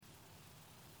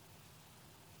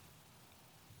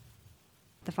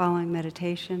The following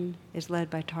meditation is led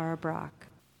by Brach.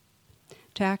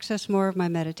 To access more of my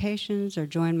meditations or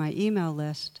join my email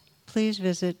list, please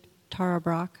visit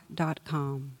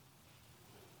tarabrach.com.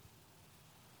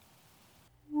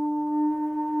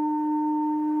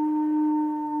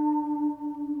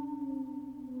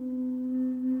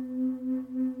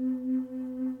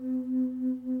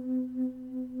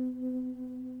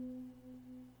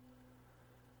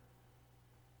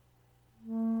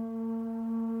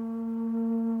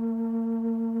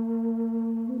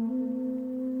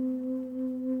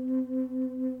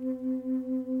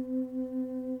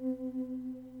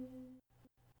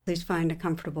 Please find a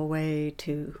comfortable way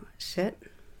to sit.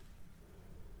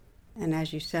 And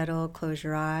as you settle, close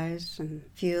your eyes and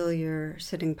feel your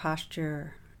sitting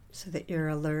posture so that you're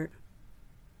alert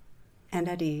and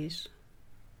at ease.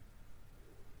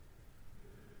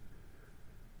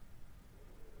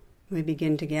 We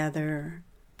begin together,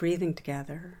 breathing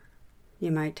together.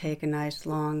 You might take a nice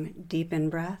long deep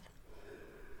in-breath.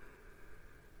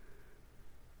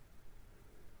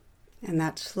 And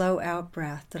that slow out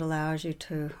breath that allows you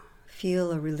to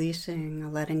feel a releasing, a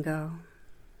letting go.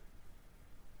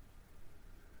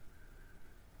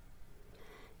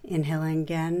 Inhaling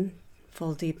again,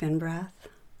 full deep in-breath.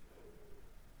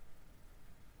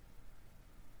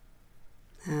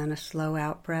 And a slow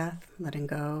out breath, letting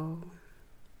go,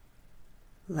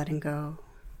 letting go.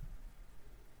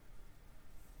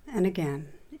 And again,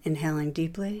 inhaling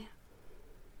deeply.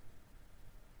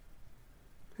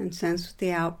 And sense with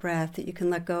the out-breath that you can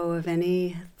let go of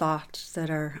any thoughts that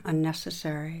are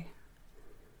unnecessary.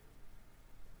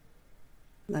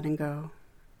 Letting go.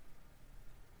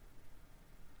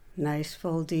 Nice,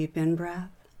 full, deep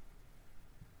in-breath.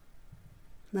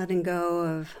 Letting go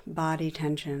of body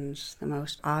tensions, the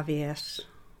most obvious,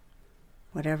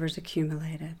 whatever's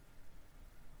accumulated.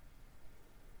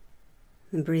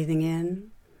 And breathing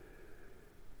in.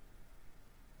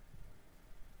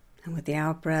 And with the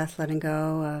out-breath, letting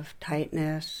go of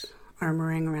tightness,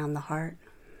 armoring around the heart.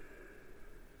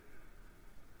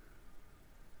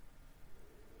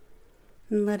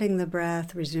 And letting the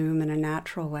breath resume in a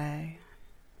natural way,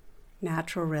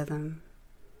 natural rhythm.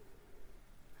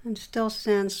 And still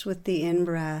sense with the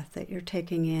in-breath that you're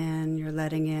taking in, you're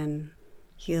letting in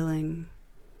healing,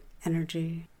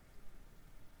 energy,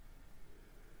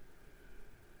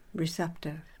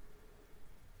 receptive.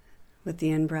 With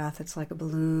the in-breath, it's like a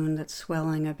balloon that's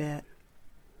swelling a bit.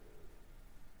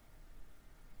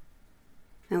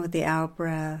 And with the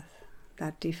out-breath,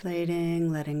 that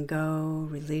deflating, letting go,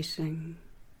 releasing.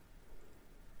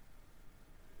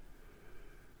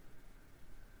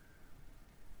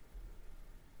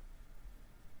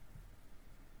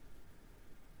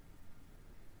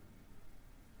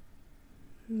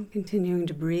 And continuing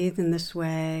to breathe in this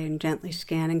way and gently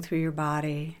scanning through your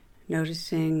body.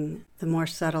 Noticing the more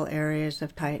subtle areas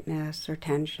of tightness or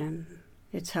tension.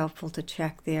 It's helpful to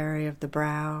check the area of the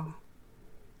brow,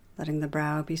 letting the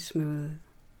brow be smooth.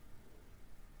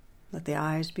 Let the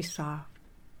eyes be soft.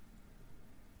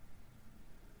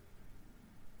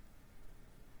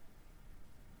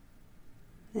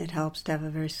 It helps to have a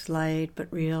very slight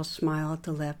but real smile at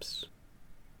the lips.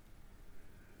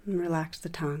 And relax the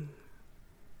tongue.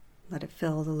 Let it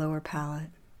fill the lower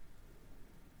palate.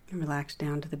 And relax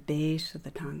down to the base of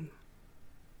the tongue.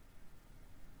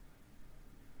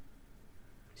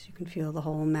 So you can feel the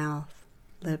whole mouth,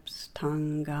 lips,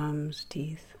 tongue, gums,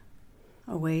 teeth,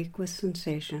 awake with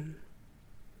sensation.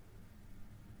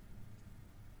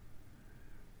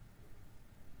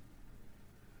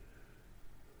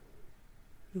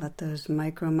 Let those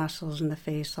micro muscles in the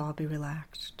face all be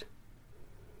relaxed.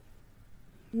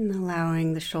 And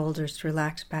allowing the shoulders to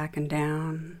relax back and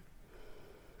down.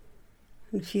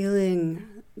 And feeling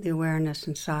the awareness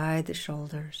inside the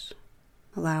shoulders,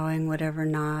 allowing whatever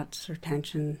knots or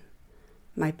tension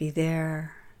might be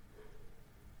there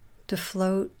to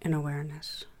float in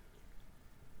awareness,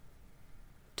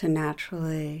 to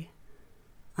naturally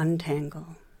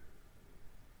untangle,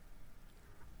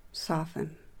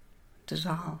 soften,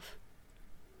 dissolve.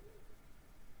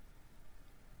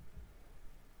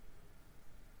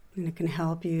 And it can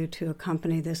help you to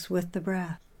accompany this with the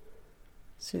breath.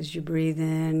 So as you breathe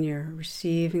in, you're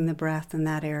receiving the breath in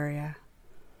that area.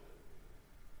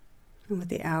 And with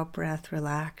the out-breath,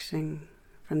 relaxing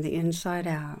from the inside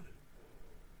out,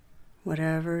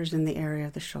 whatever's in the area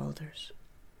of the shoulders.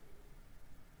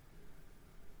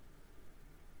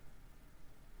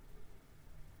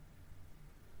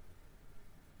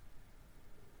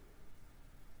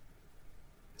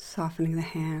 Softening the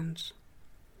hands.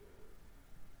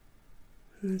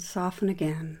 And then soften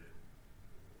again.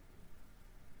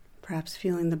 Perhaps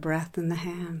feeling the breath in the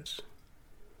hands,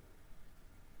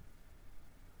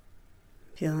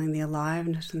 feeling the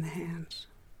aliveness in the hands.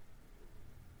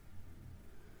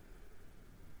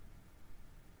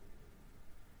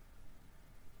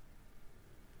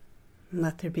 And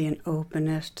let there be an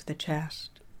openness to the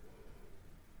chest.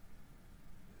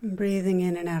 And breathing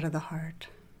in and out of the heart.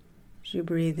 As you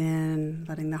breathe in,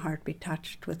 letting the heart be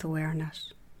touched with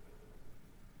awareness.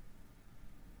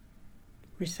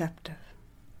 Receptive.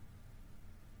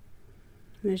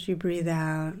 And as you breathe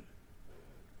out,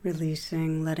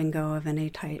 releasing, letting go of any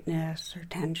tightness or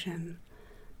tension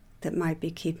that might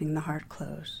be keeping the heart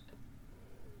closed.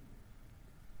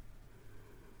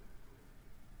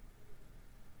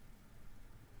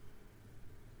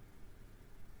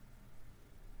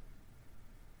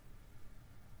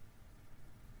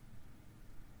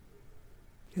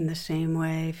 In the same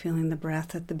way, feeling the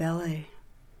breath at the belly.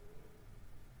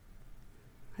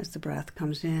 As the breath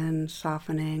comes in,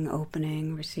 softening,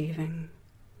 opening, receiving.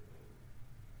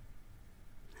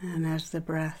 And as the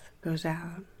breath goes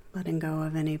out, letting go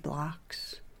of any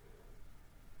blocks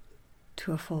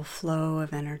to a full flow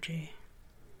of energy.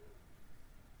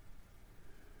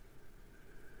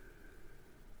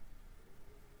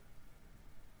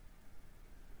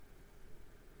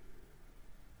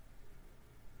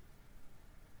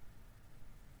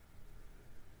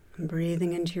 And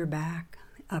breathing into your back,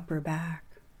 upper back.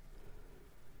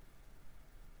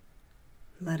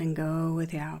 Letting go with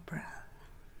the out-breath.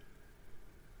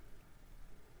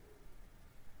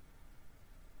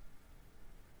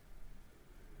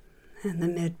 And the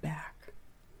mid-back.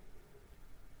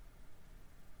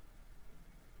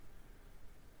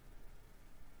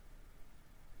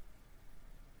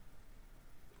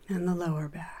 And the lower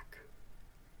back.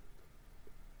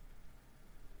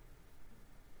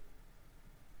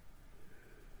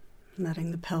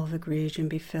 Letting the pelvic region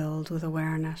be filled with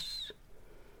awareness.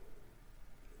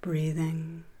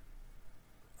 Breathing,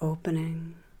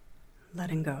 opening,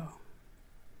 letting go.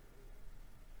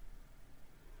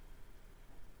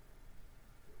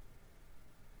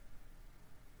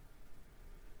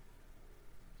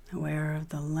 Aware of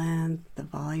the length, the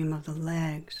volume of the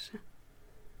legs,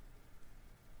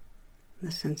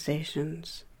 the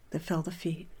sensations that fill the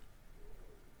feet.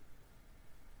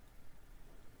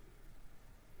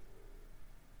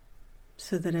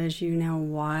 So that as you now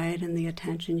widen the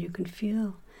attention, you can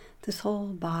feel this whole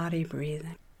body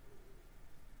breathing.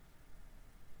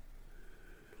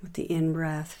 With the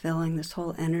in-breath filling this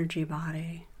whole energy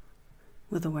body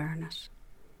with awareness.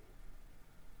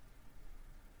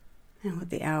 And with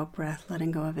the out-breath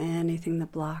letting go of anything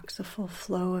that blocks the full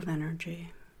flow of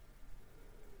energy.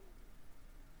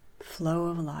 Flow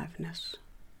of aliveness.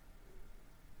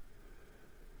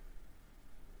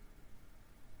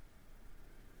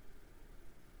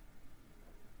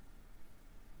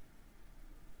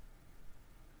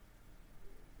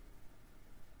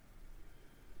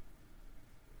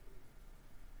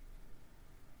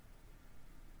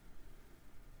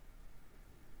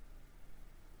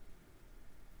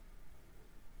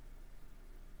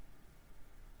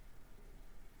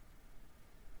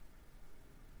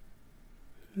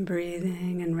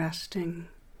 Breathing and resting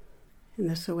in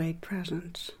this awake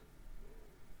presence.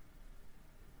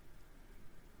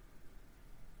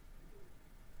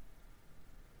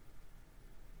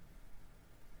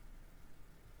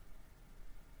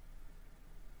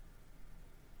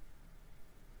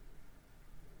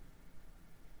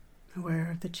 Aware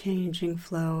of the changing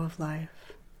flow of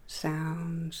life,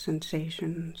 sounds,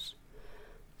 sensations,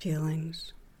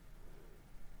 feelings.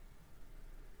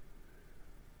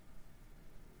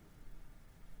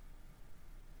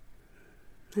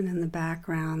 And in the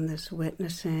background, this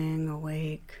witnessing,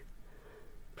 awake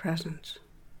presence.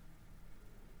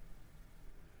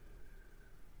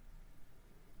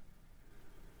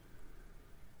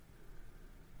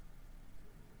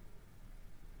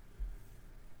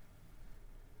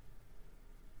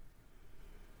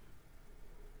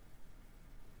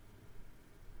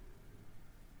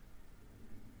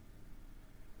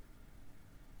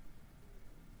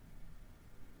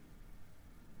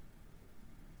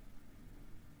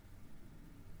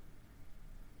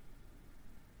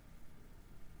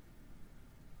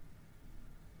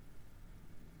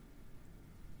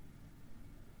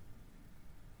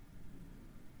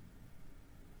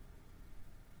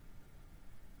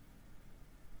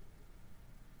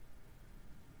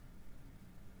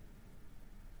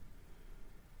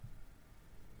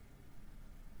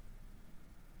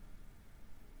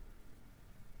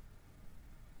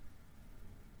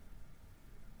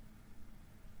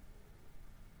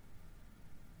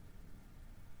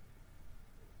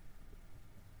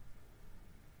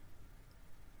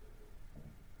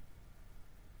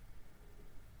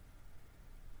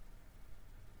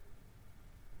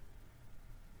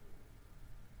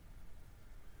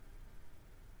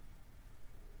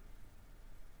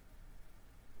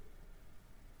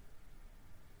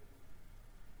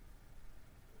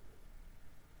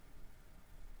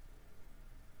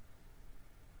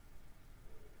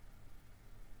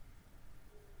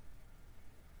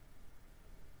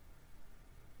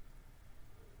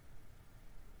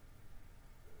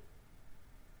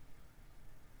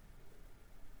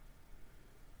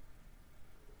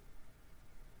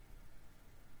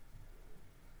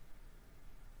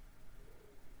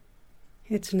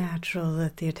 It's natural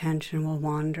that the attention will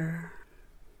wander.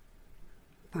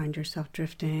 Find yourself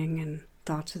drifting in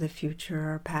thoughts of the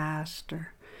future or past,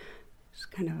 or it's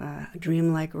kind of a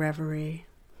dreamlike reverie.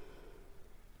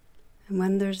 And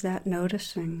when there's that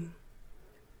noticing,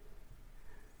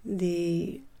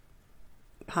 the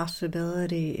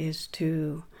possibility is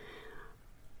to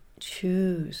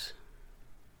choose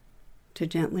to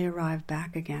gently arrive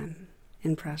back again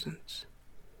in presence,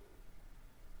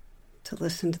 to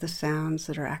listen to the sounds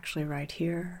that are actually right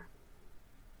here,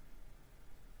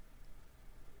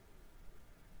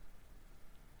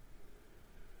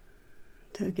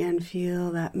 to again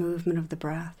feel that movement of the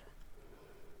breath,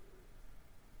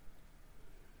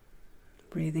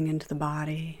 breathing into the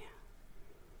body,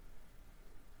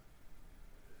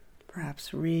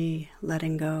 perhaps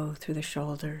letting go through the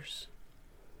shoulders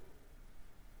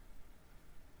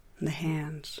and the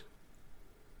hands,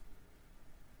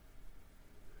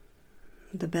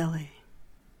 the belly,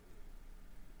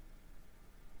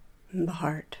 and the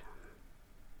heart.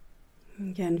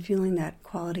 Again, feeling that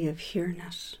quality of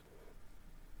here-ness,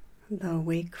 the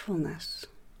wakefulness,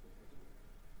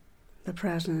 the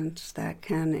presence that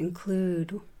can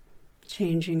include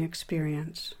changing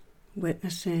experience,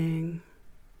 witnessing,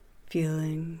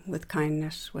 feeling with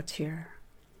kindness what's here.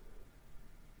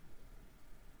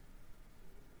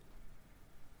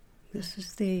 This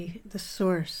is the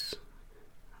source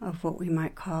of what we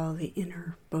might call the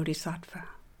inner Bodhisattva,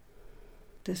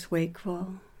 this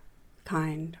wakeful,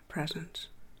 kind presence.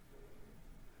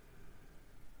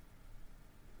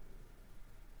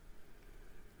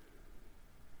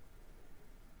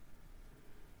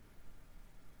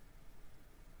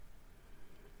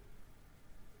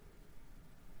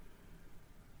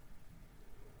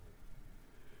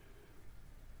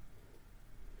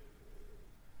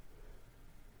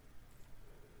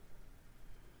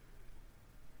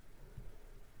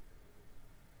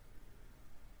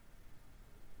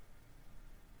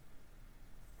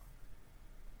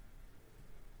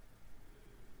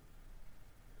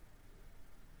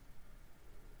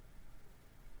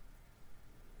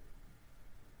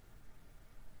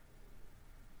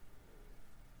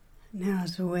 Now,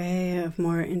 as a way of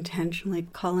more intentionally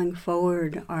calling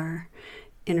forward our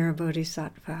inner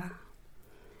Bodhisattva,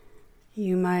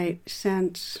 you might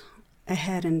sense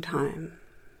ahead in time,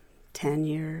 10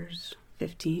 years,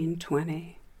 15,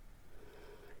 20,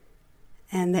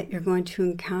 and that you're going to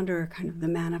encounter kind of the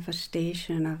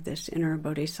manifestation of this inner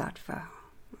Bodhisattva,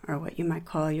 or what you might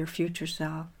call your future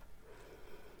self,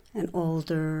 an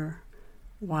older,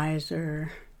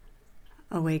 wiser,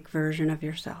 awake version of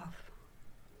yourself.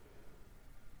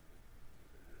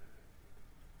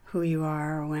 Who you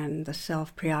are when the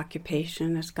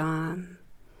self-preoccupation is gone,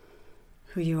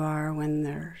 who you are when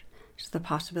there's the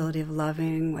possibility of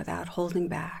loving without holding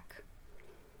back,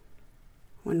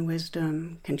 when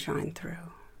wisdom can shine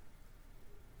through.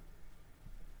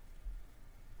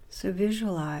 So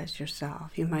visualize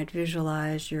yourself. You might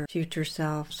visualize your future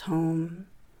self's home,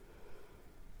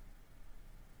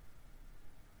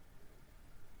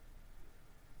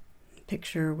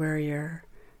 picture where your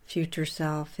future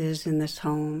self is in this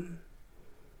home.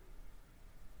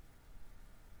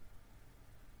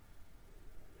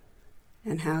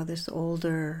 And how this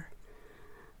older,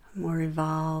 more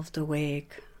evolved,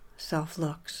 awake self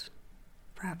looks.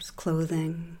 Perhaps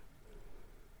clothing,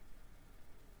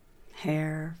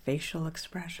 hair, facial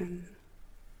expression.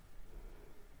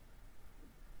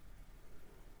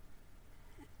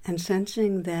 And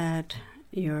sensing that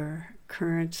your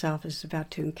current self is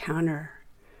about to encounter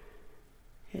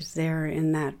is there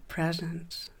in that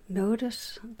presence.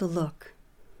 Notice the look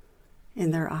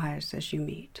in their eyes as you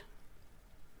meet.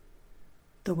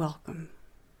 The welcome,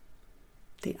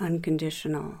 the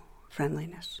unconditional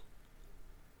friendliness.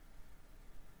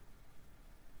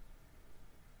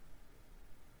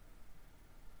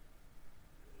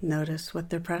 Notice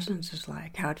what their presence is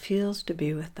like, how it feels to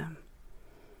be with them.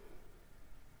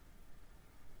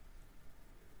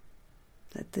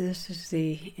 That this is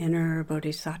the inner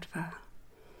Bodhisattva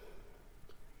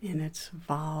in its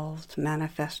evolved,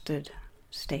 manifested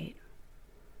state.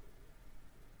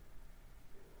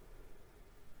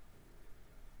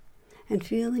 And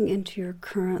feeling into your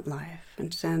current life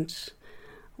and sense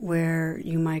where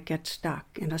you might get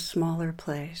stuck in a smaller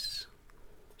place.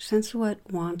 Sense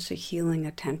what wants a healing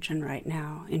attention right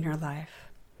now in your life.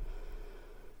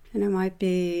 And it might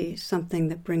be something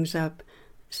that brings up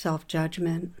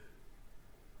self-judgment,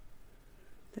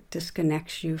 that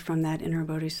disconnects you from that inner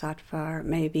Bodhisattva, or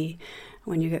maybe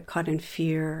when you get caught in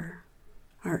fear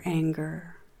or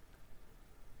anger,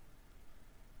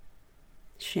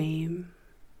 shame.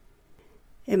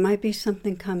 It might be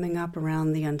something coming up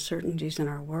around the uncertainties in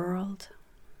our world,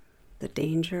 the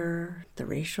danger, the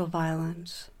racial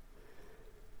violence.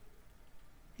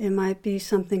 It might be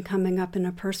something coming up in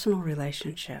a personal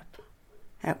relationship,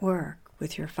 at work,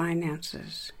 with your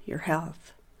finances, your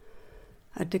health,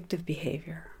 addictive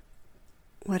behavior.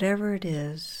 Whatever it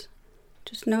is,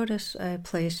 just notice a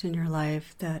place in your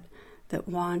life that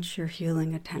wants your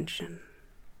healing attention,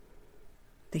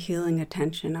 the healing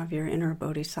attention of your inner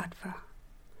Bodhisattva.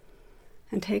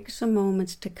 And take some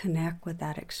moments to connect with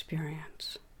that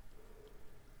experience.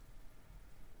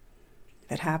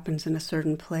 If it happens in a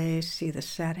certain place, see the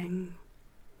setting.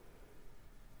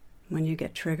 When you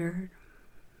get triggered,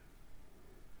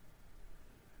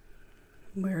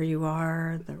 where you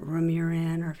are, the room you're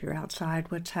in, or if you're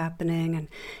outside, what's happening, and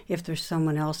if there's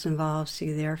someone else involved,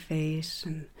 see their face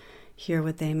and hear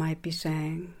what they might be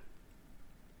saying.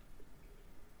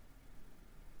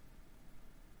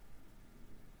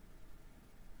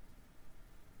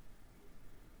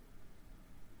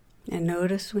 And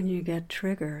notice when you get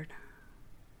triggered,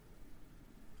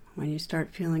 when you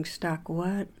start feeling stuck,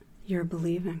 what you're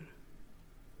believing.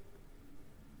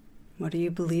 What are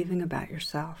you believing about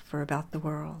yourself or about the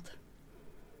world?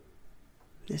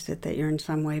 Is it that you're in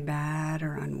some way bad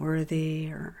or unworthy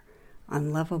or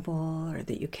unlovable, or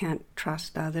that you can't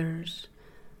trust others,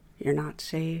 you're not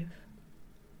safe?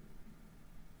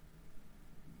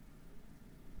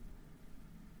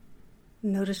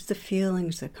 Notice the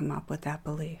feelings that come up with that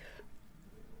belief.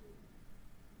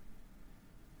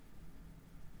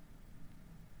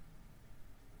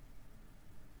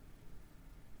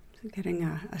 So getting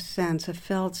a sense, a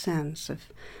felt sense of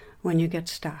when you get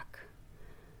stuck.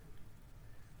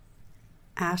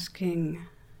 Asking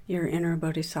your inner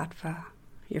Bodhisattva,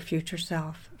 your future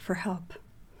self, for help.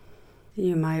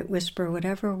 You might whisper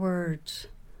whatever words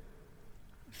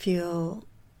feel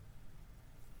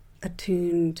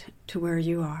attuned to where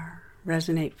you are,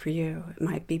 resonate for you. It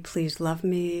might be, please love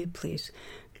me, please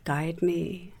guide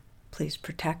me, please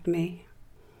protect me.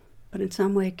 But in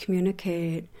some way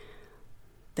communicate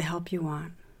the help you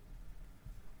want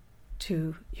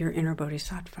to your inner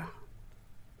Bodhisattva.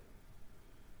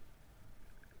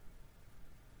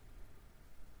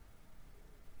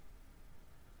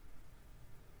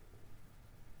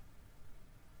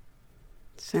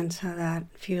 Sense how that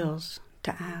feels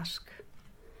to ask.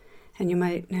 And you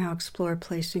might now explore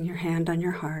placing your hand on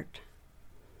your heart.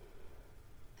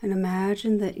 And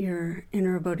imagine that your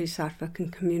inner Bodhisattva can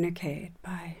communicate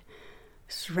by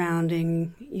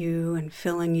surrounding you and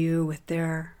filling you with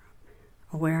their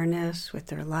awareness, with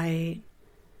their light,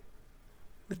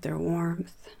 with their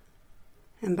warmth,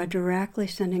 and by directly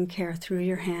sending care through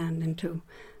your hand into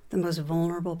the most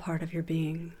vulnerable part of your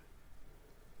being.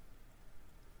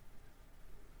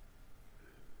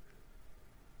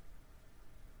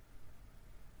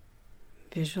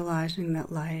 Visualizing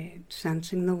that light,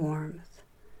 sensing the warmth,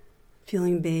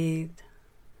 feeling bathed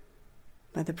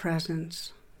by the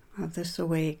presence of this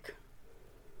awake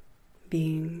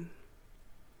being,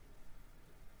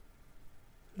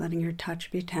 letting your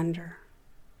touch be tender.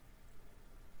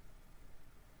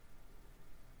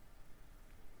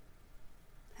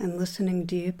 And listening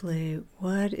deeply,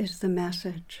 what is the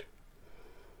message,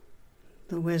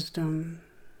 the wisdom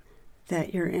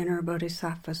that your inner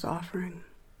Bodhisattva is offering?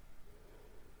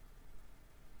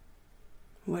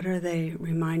 What are they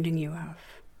reminding you of?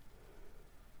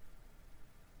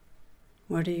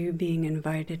 What are you being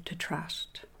invited to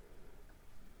trust?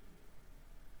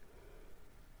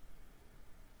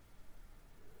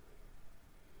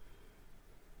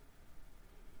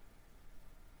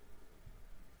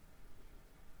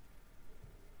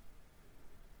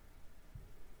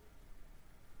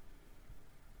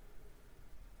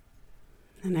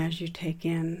 And as you take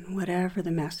in whatever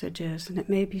the message is, and it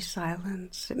may be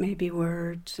silence, it may be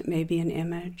words, it may be an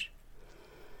image,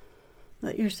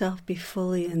 let yourself be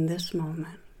fully in this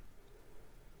moment.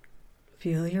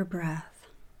 Feel your breath.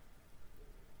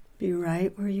 Be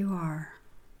right where you are.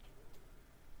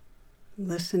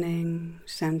 Listening,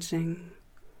 sensing,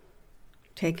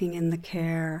 taking in the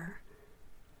care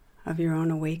of your own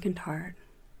awakened heart.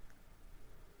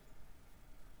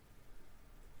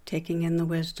 Taking in the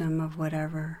wisdom of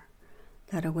whatever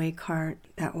that awake heart,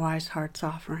 that wise heart's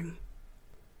offering.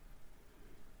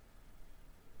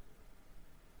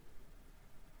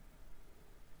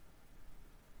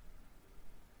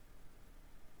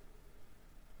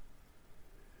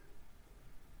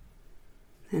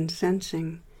 And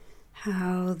sensing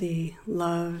how the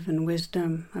love and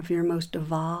wisdom of your most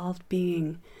evolved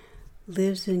being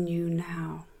lives in you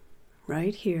now,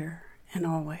 right here and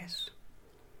always.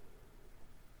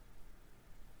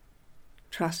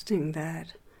 Trusting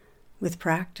that with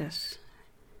practice,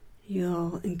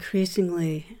 you'll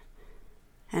increasingly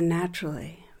and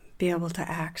naturally be able to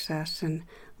access and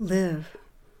live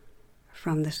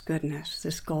from this goodness,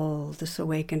 this gold, this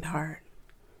awakened heart,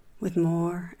 with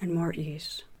more and more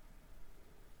ease.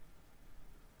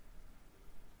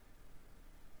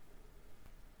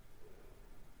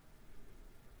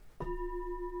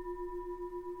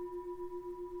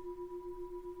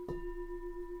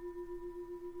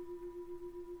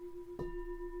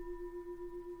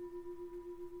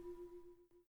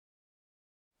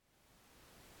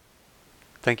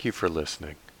 Thank you for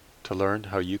listening. To learn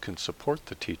how you can support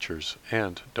the teachers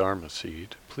and Dharma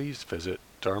Seed, please visit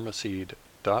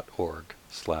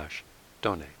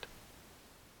dharmaseed.org/donate.